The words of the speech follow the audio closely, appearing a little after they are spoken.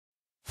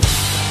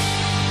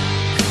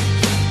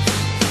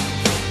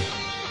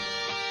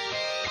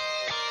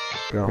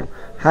Go.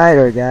 Hi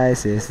there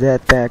guys, it's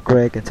Deathpack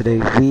Rick and today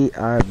we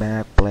are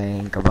back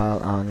playing Cabal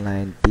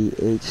Online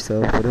PH.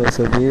 So for those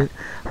of you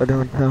who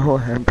don't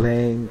know, I'm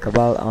playing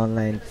Cabal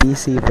Online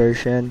PC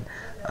version.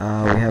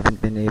 We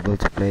haven't been able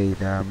to play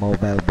the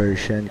mobile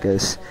version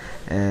because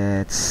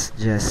it's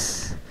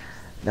just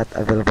not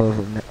available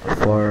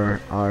for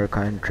our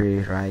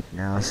country right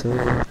now. So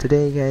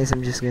today guys,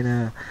 I'm just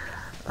gonna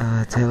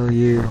tell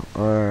you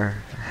or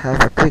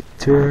have a quick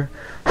tour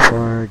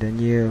for the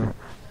new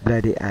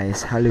Bloody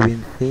Eyes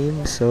Halloween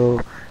theme.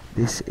 So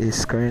this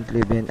is currently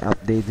been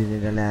updated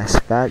in the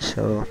last patch,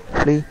 so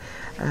hopefully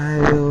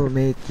I will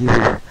make you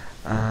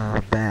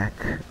back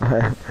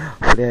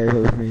hopefully I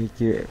will make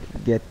you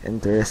get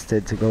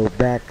interested to go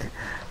back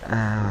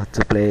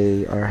to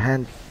play or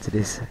hunt to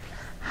this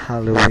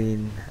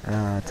Halloween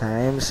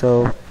time.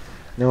 So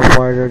no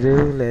further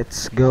ado,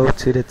 let's go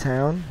to the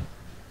town.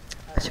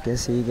 As you can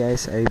see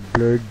guys, I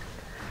blurred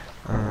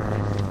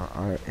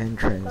our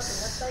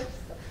entrance.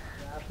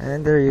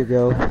 And there you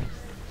go,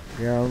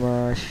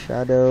 Grandma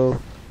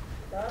Shadow.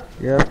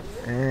 Yep,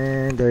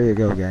 and there you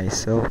go guys.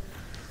 So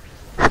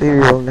hopefully we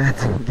will not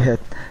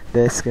get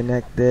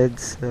disconnected.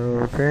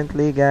 So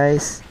currently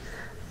guys,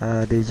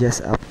 they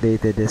just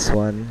updated this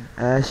one.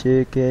 As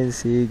you can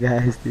see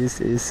guys,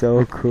 this is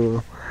so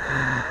cool.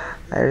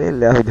 I really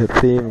love the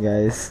theme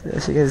guys.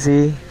 As you can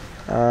see,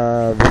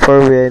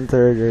 before we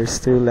enter there's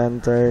two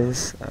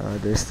lanterns,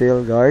 there's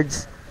still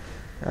guards.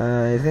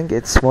 I think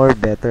it's more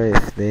better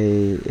if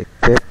they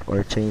equip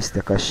or change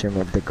the costume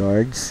of the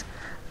guards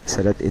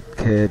so that it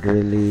could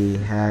really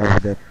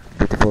have that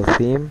beautiful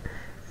theme.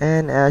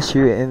 And as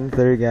you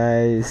enter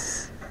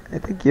guys, I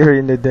think you're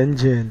in the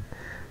dungeon.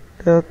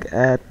 Look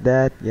at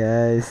that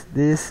guys,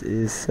 this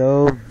is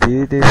so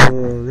beautiful.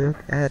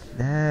 Look at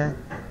that.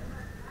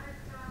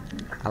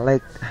 I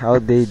like how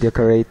they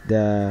decorate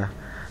the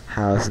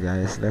house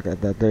guys. Look at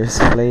that, there's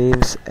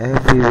flames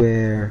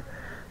everywhere.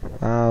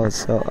 Wow,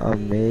 so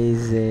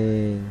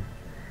amazing.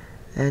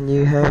 And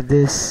you have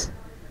this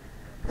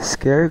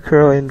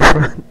scarecrow in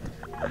front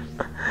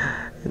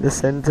in the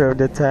center of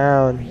the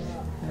town.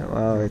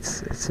 Wow,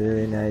 it's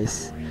really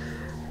nice.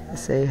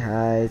 Say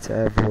hi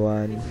to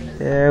everyone.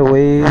 There,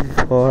 wave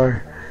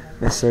for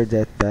Mr.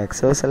 Deathpack.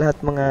 So sa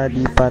lahat mga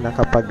di pa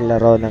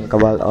nakapaglaro ng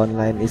Cabal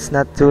Online, it's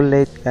not too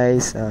late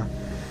guys.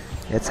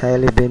 It's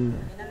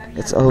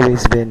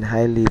always been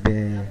highly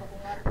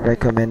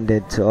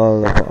recommended to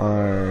all of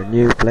our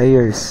new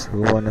players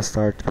who want to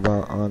start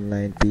Cabal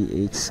Online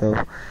PH.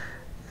 So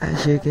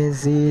as you can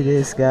see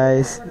this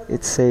guys,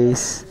 it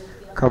says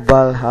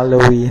Cabal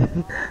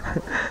Halloween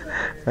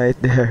right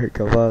there,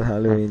 Cabal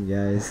Halloween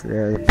guys.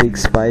 There are big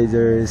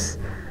spiders.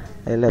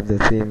 I love the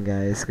theme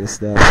guys because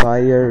the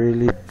fire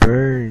really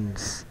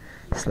burns.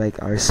 It's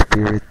like our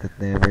spirit that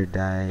never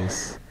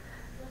dies.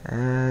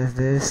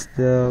 There's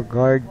the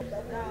guard.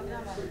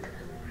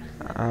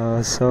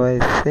 So I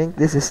think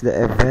this is the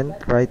event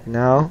right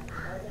now.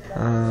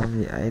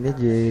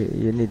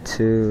 You need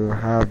to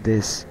have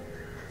this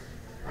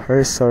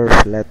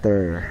Hersurf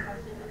letter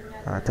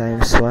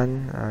times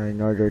 1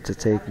 in order to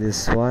take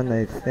this one,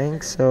 I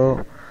think.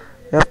 So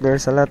yep,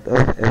 there's a lot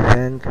of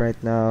event right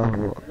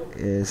now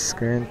is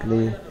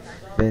currently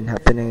been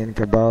happening in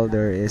Cabal.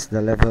 There is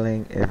the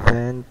leveling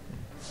event.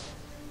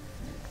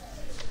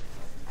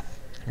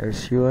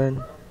 Here's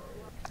Yuan.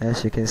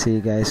 As you can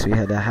see guys, we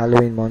had a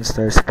Halloween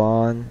monster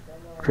spawn,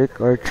 Trick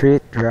or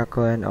Treat,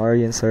 Draco and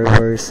Orion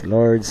servers,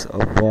 Lords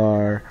of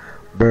War,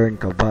 Burn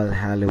Cabal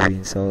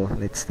Halloween. So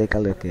let's take a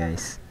look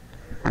guys.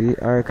 We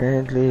are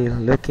currently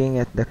looking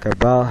at the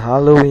Cabal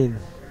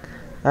Halloween.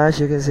 As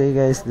you can see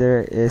guys,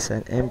 there is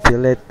an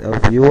amulet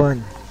of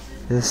Yuan.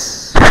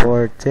 This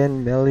for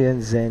 10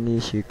 million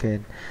zennies you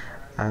can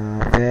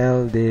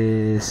avail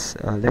this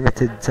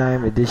limited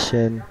time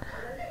edition.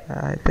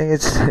 I think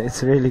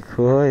it's really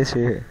cool. If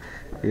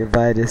you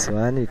buy this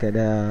one, you can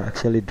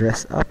actually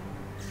dress up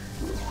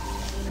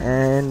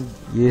and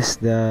use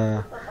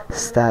the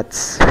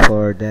stats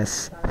for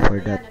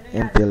that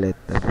amulet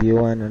of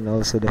Yuan, and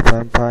also the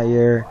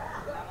vampire,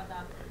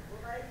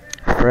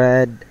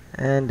 Fred,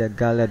 and the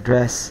gala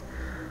dress.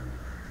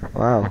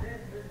 Wow,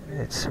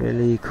 it's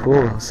really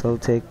cool. So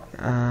take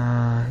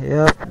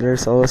yep,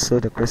 there's also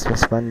the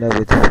Christmas panda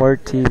with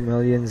 40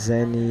 million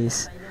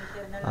zennies,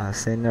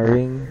 Senna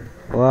ring.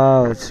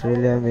 Wow, it's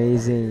really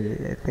amazing.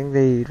 I think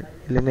they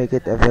really make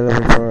it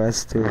available for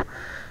us to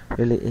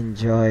really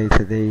enjoy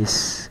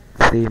today's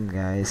theme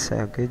guys.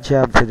 Good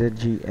job to the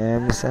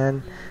GMs.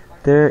 And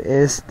there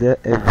is the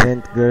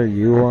event girl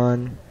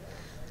Yuan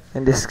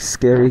and this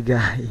scary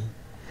guy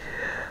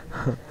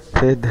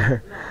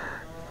Feather.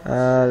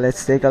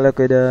 Let's take a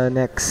look at the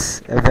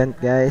next event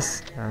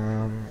guys.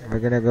 We're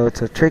gonna go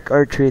to Trick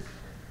or Treat,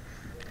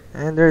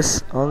 and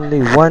there's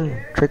only one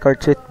Trick or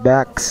Treat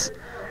box.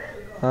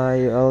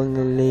 You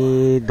only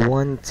need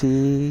 1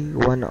 T,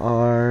 1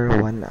 R,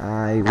 1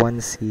 I,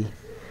 1 C,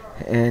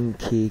 and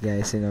key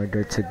guys in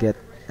order to get,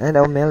 and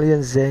a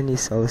million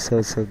zennies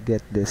also. So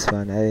get this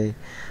one.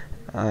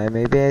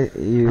 Maybe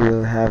you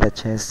will have a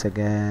chance to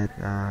get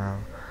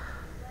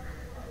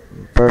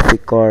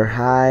perfect core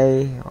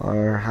high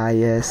or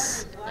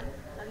highest,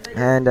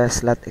 and a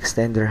slot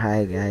extender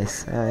high,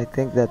 guys. I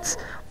think that's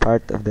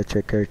part of the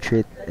trick or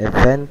treat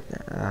event.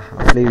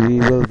 Hopefully we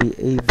will be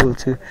able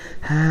to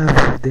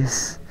have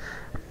this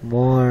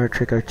more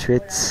trick or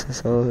treats.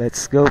 So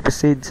let's go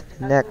proceed to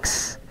the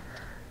next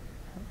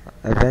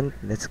event.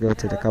 Let's go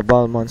to the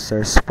CABAL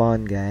monster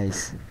spawn,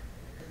 guys.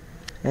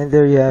 And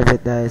there you have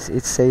it, guys.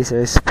 It says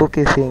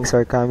spooky things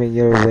are coming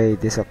your way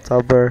this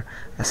October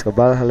as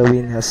CABAL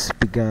Halloween has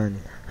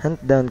begun.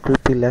 Hunt down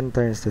creepy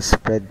lanterns to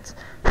spread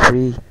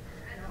free.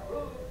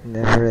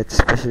 Never at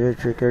special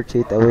trick or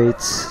treat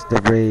awaits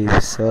the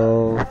brave.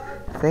 So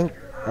I think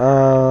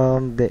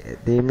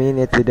they mean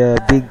it with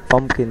the big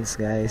pumpkins,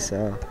 guys.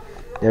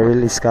 They're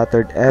really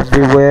scattered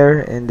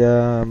everywhere in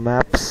the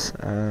maps.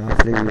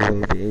 Hopefully we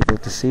will be able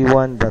to see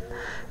one, but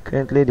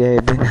currently they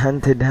have been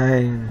hunted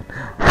down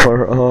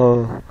for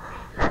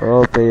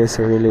all players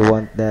who really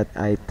want that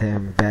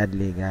item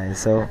badly, guys.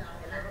 So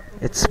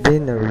it's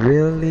been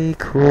really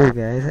cool,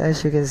 guys.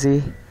 As you can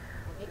see,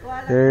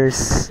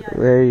 there's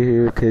where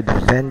you could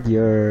vend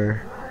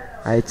your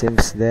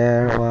items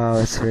there. Wow,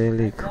 it's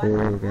really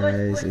cool,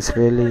 guys. It's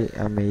really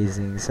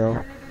amazing.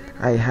 So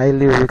I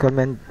highly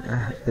recommend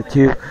that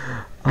you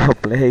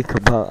play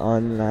CABAL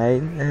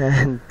online,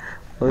 and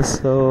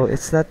also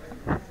it's not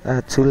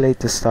too late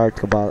to start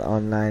CABAL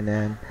online,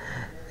 and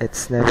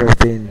it's never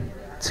been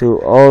too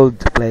old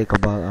to play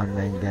CABAL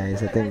online,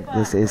 guys. I think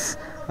this is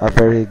a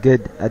very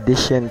good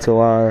addition to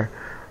our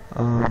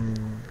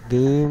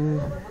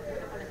game.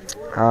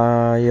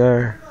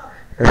 You're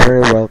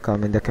very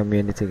welcome in the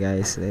community,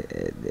 guys.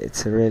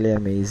 It's really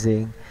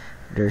amazing.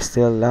 There's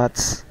still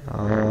lots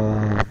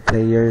of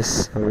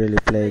players who really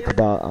play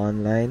CABAL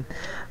online.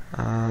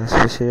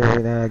 Especially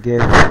I'm gonna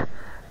give a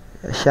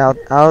shout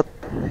out.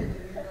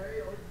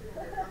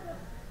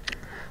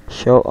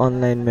 Show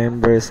online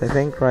members. I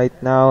think right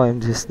now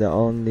I'm just the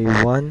only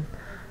one.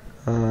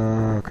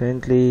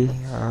 Currently,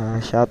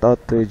 shout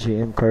out to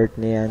GM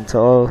Courtney and to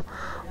all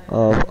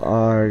of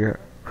our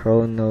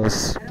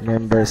Kronos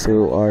members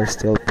who are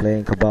still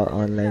playing CABAL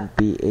online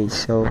PH.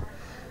 So,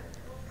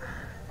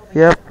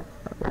 yep,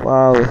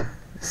 wow,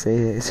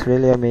 it's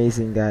really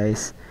amazing,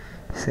 guys.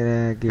 Just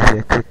gonna give you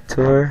a quick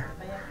tour.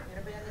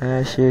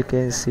 As you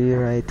can see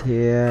right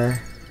here,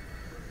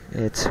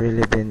 it's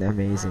really been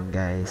amazing,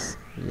 guys.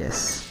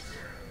 Yes.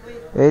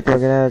 Wait,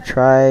 we're gonna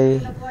try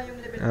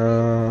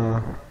to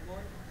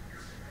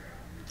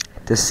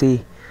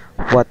see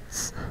what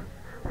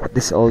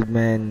this old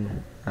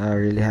man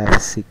really have a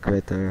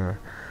secret,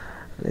 or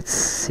let's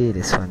see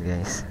this one,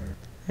 guys.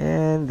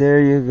 And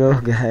there you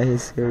go,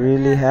 guys. You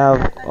really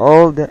have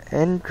all the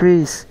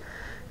entries.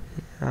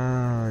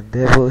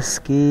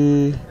 Devil's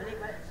Key,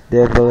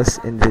 Devil's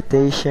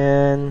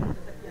Invitation,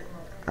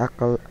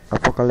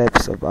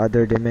 Apocalypse of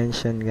Other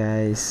Dimension,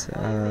 guys.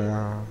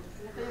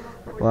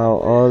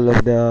 Wow, all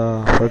of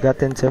the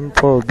Forgotten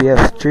Temple,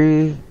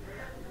 BF3,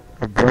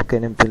 A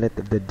Broken Implant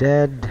of the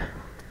Dead.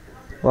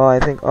 Wow, I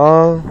think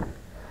all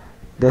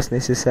those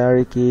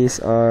necessary keys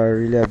are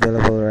really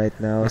available right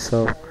now.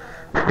 So,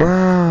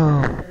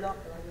 wow,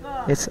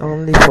 it's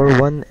only for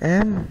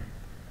 1M.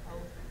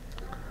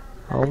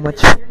 How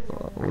much?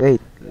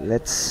 Wait,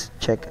 let's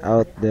check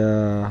out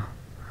the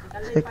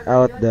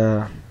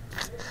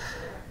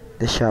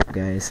shop,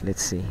 guys.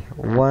 Let's see.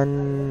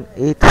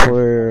 1.8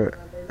 for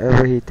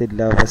overheated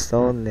lava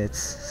stone. Let's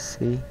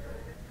see.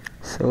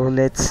 So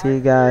let's see,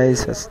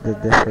 guys, what's the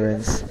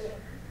difference.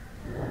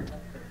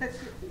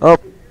 Oh,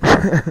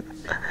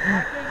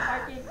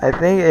 I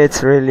think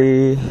it's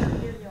really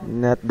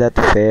not that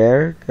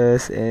fair,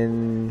 because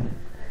in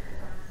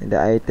the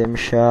item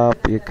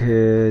shop you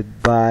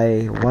could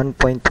buy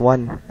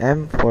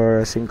 1.1M for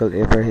a single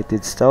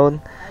overheated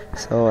stone.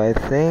 So I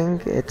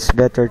think it's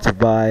better to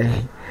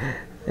buy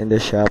in the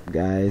shop,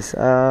 guys.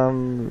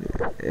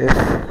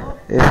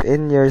 If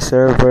in your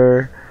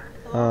server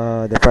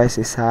the price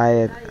is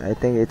high, I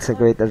think it's a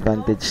great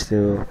advantage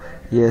to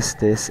use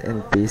this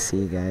in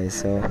PC, guys.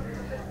 So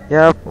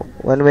yep,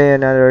 one way or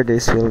another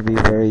this will be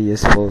very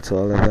useful to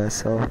all of us.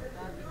 So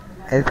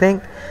I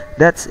think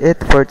that's it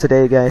for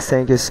today, guys.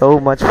 Thank you so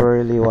much for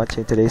really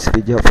watching today's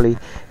video. Hopefully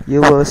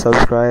you will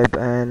subscribe,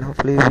 and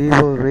hopefully we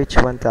will reach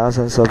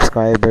 1,000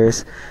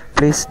 subscribers.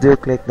 Please do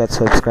click that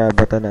subscribe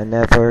button, and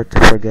never to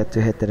forget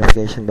to hit the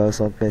notification bell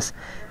so don't miss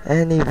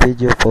any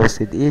video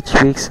posted each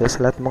week. So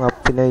sa lahat mga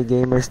Pinoy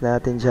gamers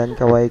natin dyan,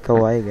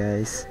 kaway-kaway,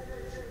 guys.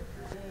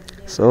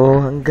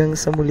 So hanggang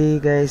sa muli,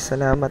 guys.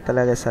 Salamat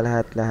talaga sa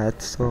lahat-lahat.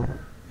 So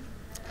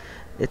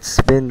it's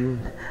been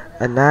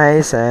a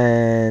nice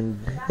and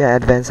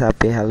advance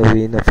happy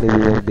Halloween. Hopefully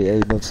we will be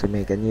able to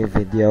make a new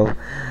video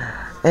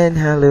in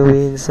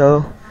Halloween.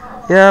 So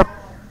yep,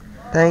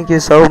 thank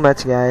you so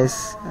much,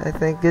 guys. I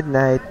think good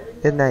night,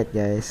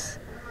 guys.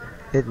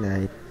 Good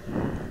night.